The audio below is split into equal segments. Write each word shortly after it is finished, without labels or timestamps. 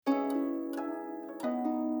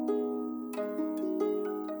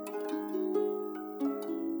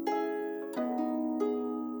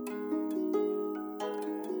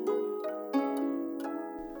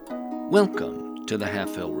Welcome to the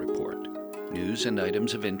Half Hill Report. News and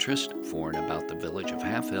items of interest for and about the village of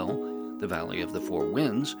Half Hill, the Valley of the Four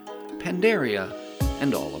Winds, Pandaria,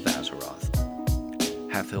 and all of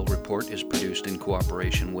Azeroth. Half Hill Report is produced in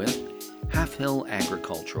cooperation with Half Hill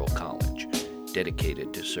Agricultural College,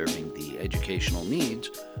 dedicated to serving the educational needs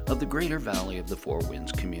of the greater Valley of the Four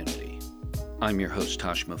Winds community. I'm your host,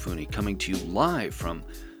 Tosh Mifune, coming to you live from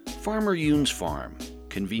Farmer Yoon's farm,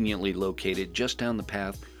 conveniently located just down the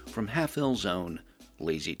path from Half Hill's own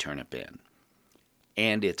Lazy Turnip Inn.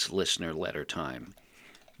 And it's listener letter time.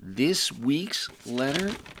 This week's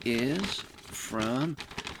letter is from...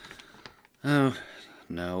 Oh,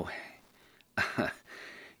 no.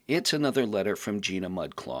 It's another letter from Gina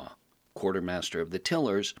Mudclaw, quartermaster of the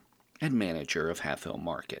Tillers and manager of Half Hill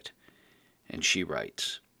Market. And she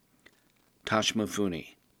writes, Tosh Mifune,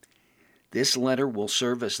 this letter will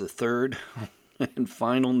serve as the third and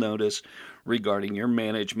final notice regarding your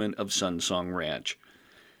management of Sunsong Ranch.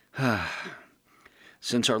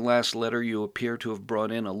 Since our last letter, you appear to have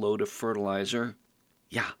brought in a load of fertilizer.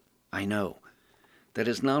 Yeah, I know. That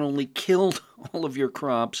has not only killed all of your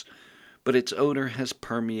crops, but its odor has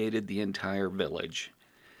permeated the entire village.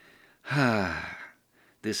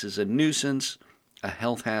 This is a nuisance, a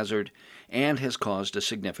health hazard, and has caused a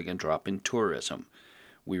significant drop in tourism.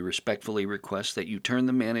 We respectfully request that you turn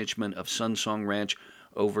the management of Sunsong Ranch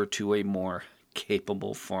over to a more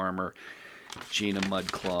capable farmer. Gina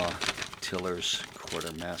Mudclaw, Tillers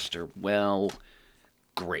quartermaster. Well,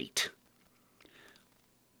 great.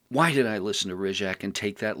 Why did I listen to Rizak and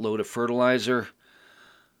take that load of fertilizer?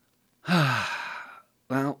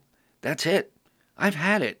 Well, that's it. I've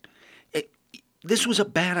had it. This was a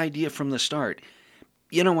bad idea from the start.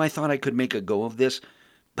 I thought I could make a go of this,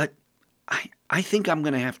 but I think I'm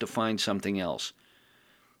going to have to find something else.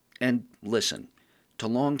 And listen, to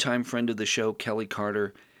longtime friend of the show, Kelly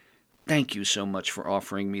Carter, thank you so much for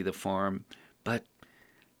offering me the farm, but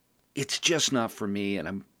it's just not for me, and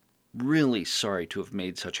I'm really sorry to have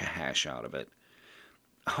made such a hash out of it.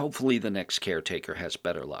 Hopefully the next caretaker has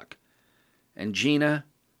better luck. And Gina,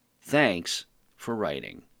 thanks for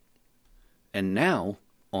writing. And now,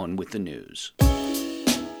 on with the news.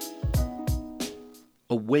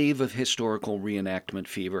 A wave of historical reenactment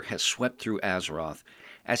fever has swept through Azeroth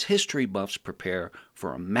as history buffs prepare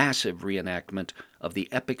for a massive reenactment of the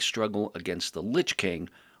epic struggle against the Lich King,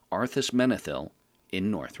 Arthas Menethil,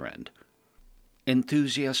 in Northrend.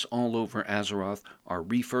 Enthusiasts all over Azeroth are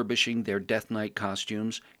refurbishing their Death Knight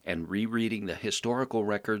costumes and rereading the historical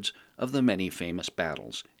records of the many famous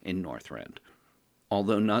battles in Northrend.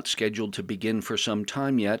 Although not scheduled to begin for some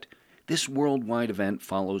time yet, this worldwide event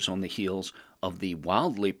follows on the heels of the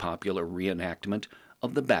wildly popular reenactment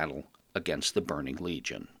of the battle against the Burning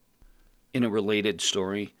Legion. In a related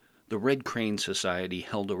story, the Red Crane Society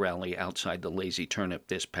held a rally outside the Lazy Turnip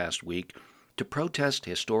this past week to protest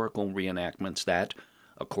historical reenactments that,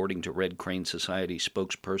 according to Red Crane Society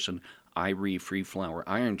spokesperson Irie Freeflower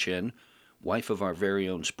Ironchin, wife of our very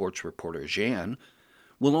own sports reporter Jan,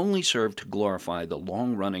 will only serve to glorify the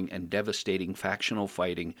long-running and devastating factional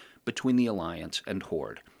fighting between the Alliance and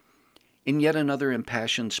Horde. In yet another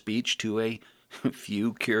impassioned speech to a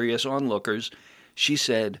few curious onlookers, she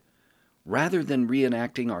said, rather than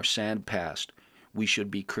reenacting our sad past, we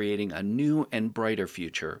should be creating a new and brighter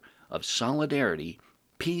future of solidarity,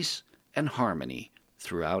 peace, and harmony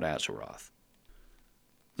throughout Azeroth.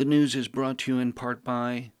 The news is brought to you in part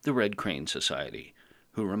by the Red Crane Society,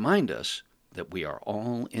 who remind us that we are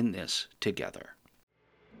all in this together.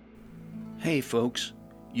 Hey folks,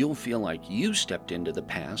 you'll feel like you stepped into the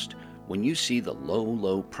past when you see the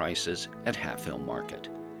low prices at Half Hill Market.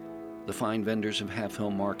 The fine vendors of Half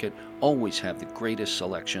Hill Market always have the greatest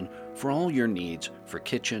selection for all your needs for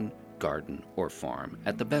kitchen, garden, or farm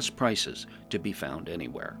at the best prices to be found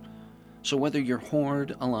anywhere. So whether you're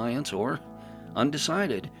Horde, Alliance, or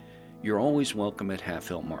undecided, you're always welcome at Half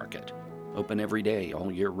Hill Market. Open every day,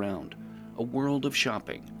 all year round. A world of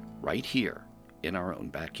shopping right here in our own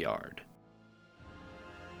backyard.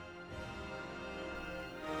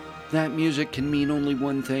 That music can mean only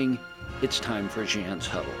one thing. It's time for Jan's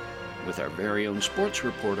Huddle with our very own sports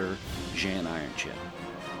reporter, Jan Ironchin.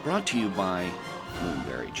 Brought to you by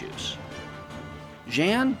Moonberry Juice.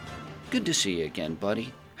 Jan, good to see you again,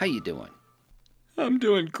 buddy. How you doing? I'm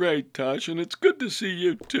doing great, Tosh, and it's good to see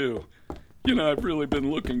you, too. I've really been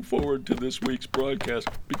looking forward to this week's broadcast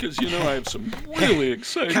because, I have some really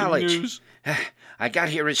exciting news. I got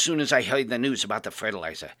here as soon as I heard the news about the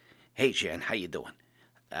fertilizer. Hey, Jan, how you doing?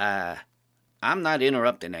 I'm not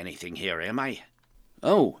interrupting anything here, am I?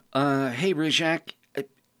 Oh, hey, Rizak.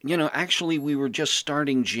 Actually, we were just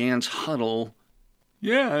starting Jan's Huddle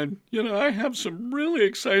Yeah, and, I have some really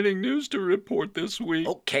exciting news to report this week.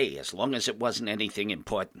 Okay, as long as it wasn't anything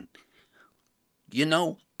important.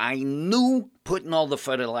 I knew putting all the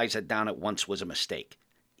fertilizer down at once was a mistake.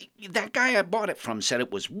 That guy I bought it from said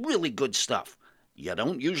it was really good stuff. You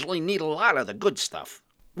don't usually need a lot of the good stuff.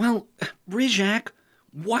 Well, Rizak,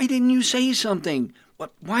 why didn't you say something?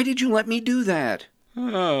 Why did you let me do that?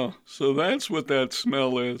 Oh, so that's what that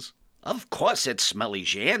smell is. Of course it's smelly,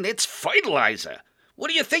 Jan. It's fertilizer. What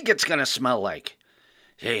do you think it's going to smell like?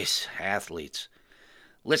 Jeez, athletes.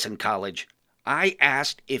 Listen, college, I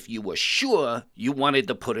asked if you were sure you wanted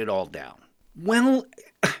to put it all down. Well,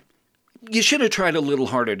 you should have tried a little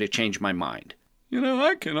harder to change my mind.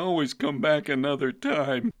 I can always come back another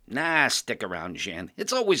time. Nah, stick around, Jan.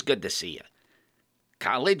 It's always good to see you.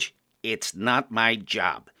 College, it's not my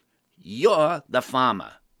job. You're the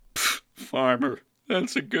farmer. Pfft, farmer.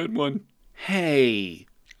 That's a good one. Hey.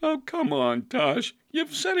 Oh, come on, Tosh.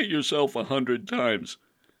 You've said it yourself 100 times.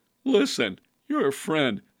 Listen, you're a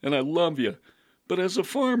friend, and I love you. But as a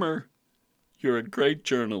farmer, you're a great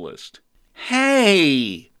journalist.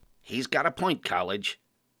 Hey! He's got a point, College.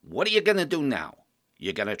 What are you going to do now?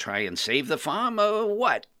 You going to try and save the farm, or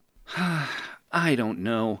what? I don't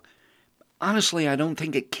know. Honestly, I don't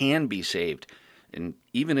think it can be saved. And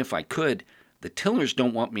even if I could, the tillers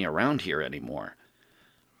don't want me around here anymore.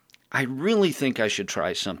 I really think I should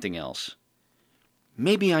try something else.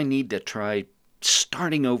 Maybe I need to try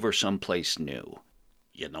starting over someplace new.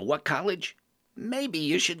 You know what, College? Maybe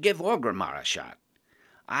you should give Orgrimmar a shot.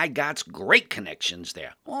 I got great connections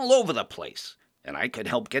there, all over the place, and I could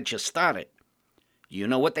help get you started. You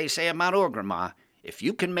know what they say about Orgrimmar? If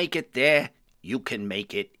you can make it there, you can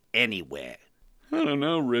make it anywhere. I don't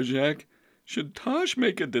know, Rizak. Should Tosh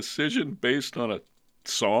make a decision based on a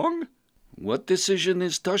song? What decision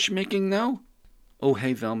is Tosh making now? Oh,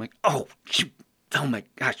 hey, Velmek. Oh, Velmek,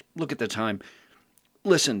 gosh, look at the time.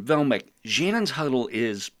 Listen, Velmek, Jan's huddle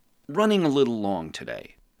is running a little long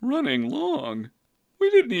today. Running long? We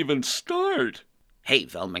didn't even start. Hey,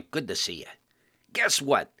 Velmek, good to see you. Guess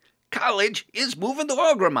what? College is moving to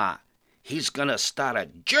Orgrimmar. He's gonna start a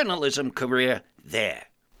journalism career there.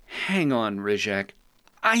 Hang on, Rizak.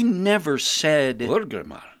 I never said...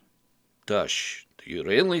 Orgrimmar? Tosh, do you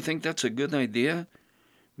really think that's a good idea?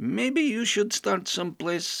 Maybe you should start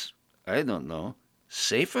someplace, I don't know,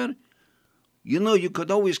 safer? You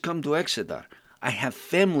could always come to Exeter. I have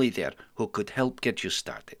family there who could help get you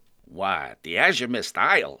started. What, the Azure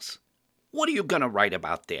Isles? What are you going to write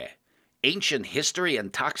about there? Ancient history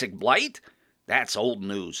and toxic blight? That's old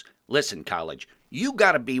news. Listen, College, you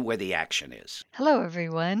got to be where the action is. Hello,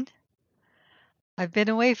 everyone. I've been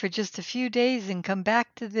away for just a few days and come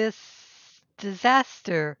back to this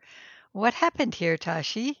disaster. What happened here,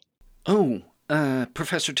 Tashi? Oh,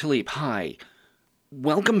 Professor Tlaib, hi.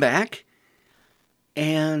 Welcome back.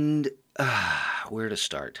 And, where to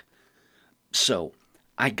start? So,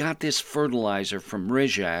 I got this fertilizer from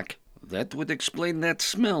Rizak. That would explain that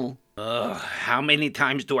smell. How many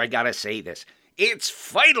times do I gotta say this? It's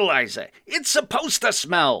fertilizer. It's supposed to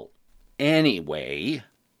smell. Anyway,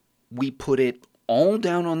 we put it all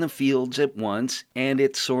down on the fields at once, and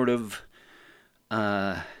it sort of,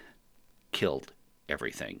 killed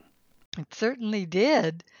everything. It certainly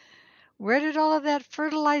did. Where did all of that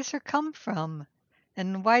fertilizer come from?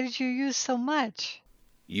 And why did you use so much?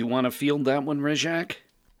 You want to field that one, Rizak?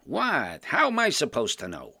 What? How am I supposed to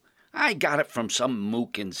know? I got it from some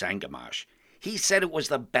mook in Zangamash. He said it was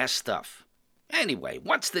the best stuff. Anyway,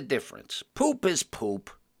 what's the difference? Poop is poop.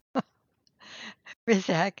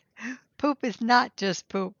 Rizak, poop is not just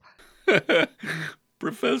poop.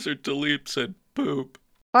 Professor Tlaib said poop.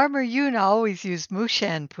 Farmer Yuna always used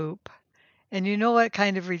Mushan poop. And you know what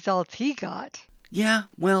kind of results he got. Yeah,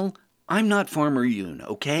 well, I'm not Farmer Yoon,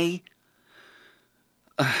 okay?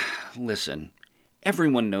 Listen,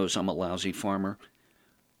 everyone knows I'm a lousy farmer.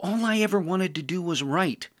 All I ever wanted to do was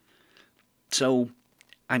right. So,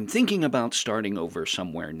 I'm thinking about starting over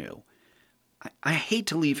somewhere new. I hate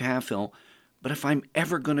to leave Halfhill, but if I'm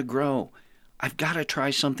ever going to grow, I've got to try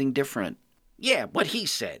something different. Yeah, what he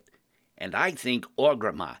said. And I think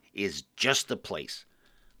Orgrimmar is just the place.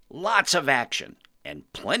 Lots of action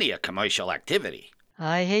and plenty of commercial activity.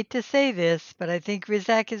 I hate to say this, but I think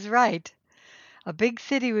Rizak is right. A big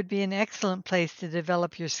city would be an excellent place to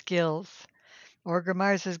develop your skills.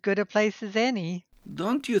 Orgrimmar's as good a place as any.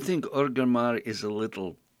 Don't you think Orgrimmar is a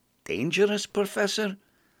little dangerous, Professor?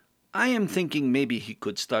 I am thinking maybe he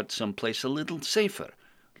could start someplace a little safer,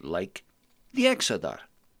 like the Exeter.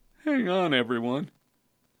 Hang on, everyone.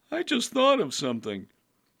 I just thought of something.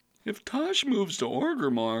 If Tosh moves to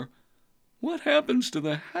Orgrimmar, what happens to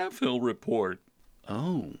the Halfhill report?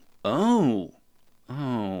 Oh, oh,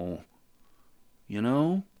 oh. You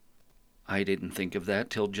know, I didn't think of that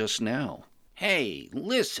till just now. Hey,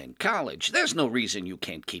 listen, college, there's no reason you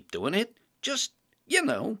can't keep doing it. Just,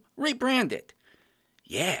 rebrand it.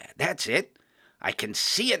 Yeah, that's it. I can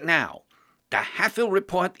see it now. The Halfhill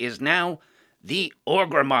Report is now the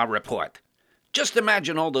Orgrimmar Report. Just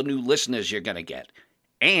imagine all the new listeners you're going to get.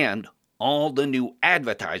 And all the new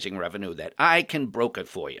advertising revenue that I can broker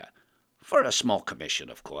for you. For a small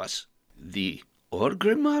commission, of course. The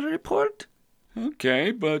Orgrimmar Report?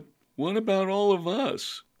 Okay, but what about all of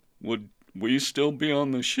us? Would we still be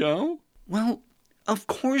on the show? Well, of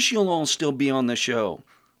course you'll all still be on the show.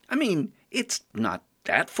 I mean, it's not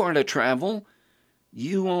that far to travel.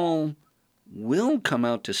 You all will come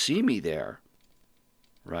out to see me there,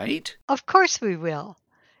 right? Of course we will.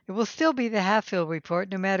 It will still be the Halfhill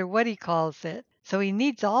Report no matter what he calls it. So he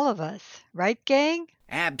needs all of us. Right, gang?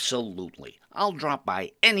 Absolutely. I'll drop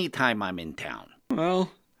by any time I'm in town.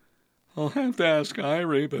 Well, I'll have to ask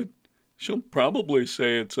Irie, but she'll probably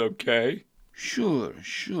say it's okay. Sure,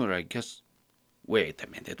 I guess. Wait a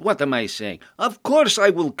minute, what am I saying? Of course I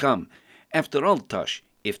will come. After all, Tosh,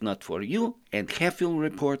 if not for you and Halfhill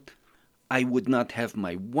Report, I would not have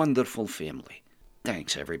my wonderful family.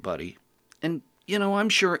 Thanks, everybody. And, I'm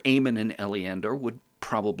sure Eamon and Eleander would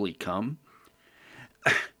probably come.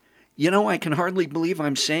 I can hardly believe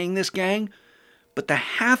I'm saying this, gang, but the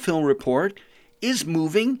Halfhill Report is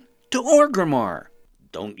moving to Orgrimmar.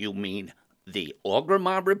 Don't you mean the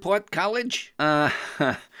Orgrimmar Report, College?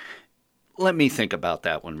 Let me think about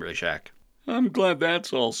that one, Rizak. I'm glad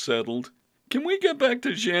that's all settled. Can we get back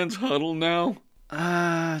to Jan's huddle now?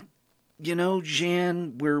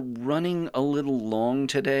 Jan, we're running a little long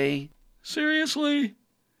today. Seriously?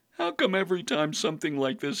 How come every time something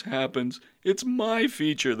like this happens, it's my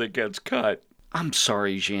feature that gets cut? I'm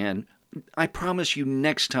sorry, Jan. I promise you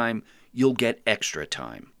next time you'll get extra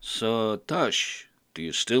time. So, Tosh, do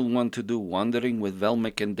you still want to do Wandering with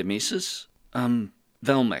Velmic and Demesis?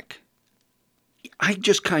 Velmic, I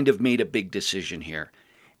just kind of made a big decision here,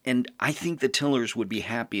 and I think the Tillers would be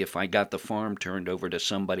happy if I got the farm turned over to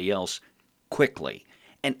somebody else quickly.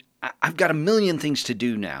 And I've got a million things to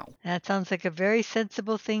do now. That sounds like a very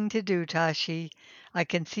sensible thing to do, Tashi. I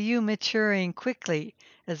can see you maturing quickly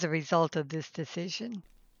as a result of this decision.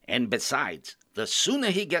 And besides, the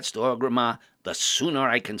sooner he gets to Orgrimmar, the sooner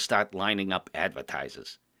I can start lining up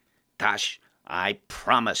advertisers. Tosh, I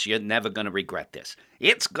promise you're never going to regret this.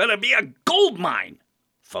 It's going to be a gold mine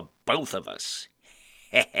for both of us.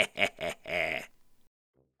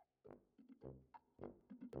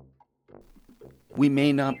 We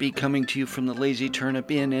may not be coming to you from the Lazy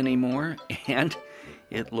Turnip Inn anymore, and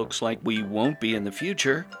it looks like we won't be in the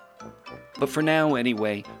future. But for now,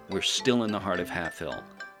 anyway, we're still in the heart of Halfhill,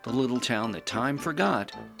 the little town that time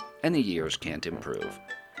forgot and the years can't improve.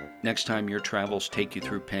 Next time your travels take you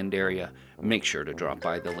through Pandaria, make sure to drop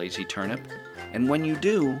by the Lazy Turnip. And when you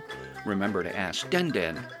do, remember to ask Den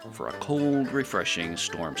Den for a cold, refreshing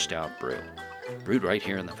Storm Stout brew. Brewed right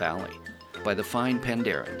here in the valley by the fine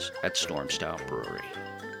Pandarans at Storm Stout Brewery.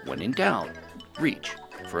 When in doubt, reach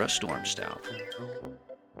for a Storm Stout.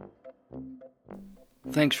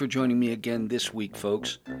 Thanks for joining me again this week,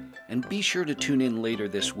 folks. And be sure to tune in later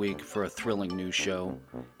this week for a thrilling new show,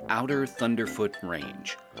 Outer Thunderfoot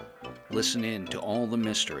Range. Listen in to all the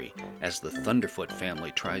mystery as the Thunderfoot family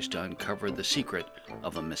tries to uncover the secret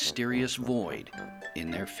of a mysterious void in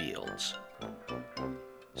their fields.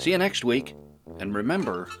 See you next week, and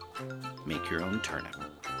remember, make your own turnip.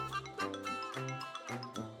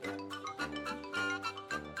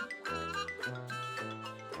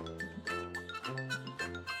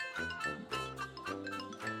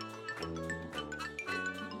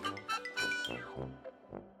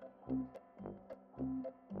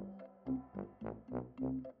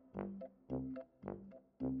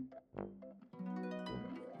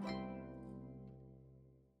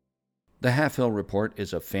 The Halfhill Report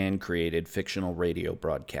is a fan-created fictional radio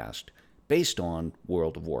broadcast based on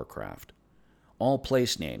World of Warcraft. All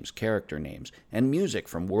place names, character names, and music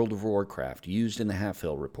from World of Warcraft used in the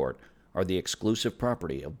Halfhill Report are the exclusive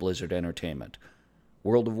property of Blizzard Entertainment.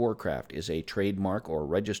 World of Warcraft is a trademark or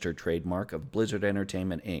registered trademark of Blizzard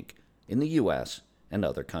Entertainment, Inc. in the U.S. and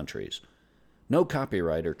other countries. No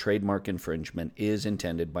copyright or trademark infringement is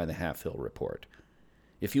intended by the Halfhill Report.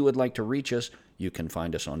 If you would like to reach us, you can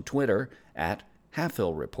find us on Twitter at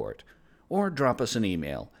Halfhill Report, or drop us an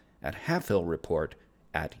email at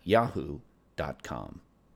halfhillreport@yahoo.com.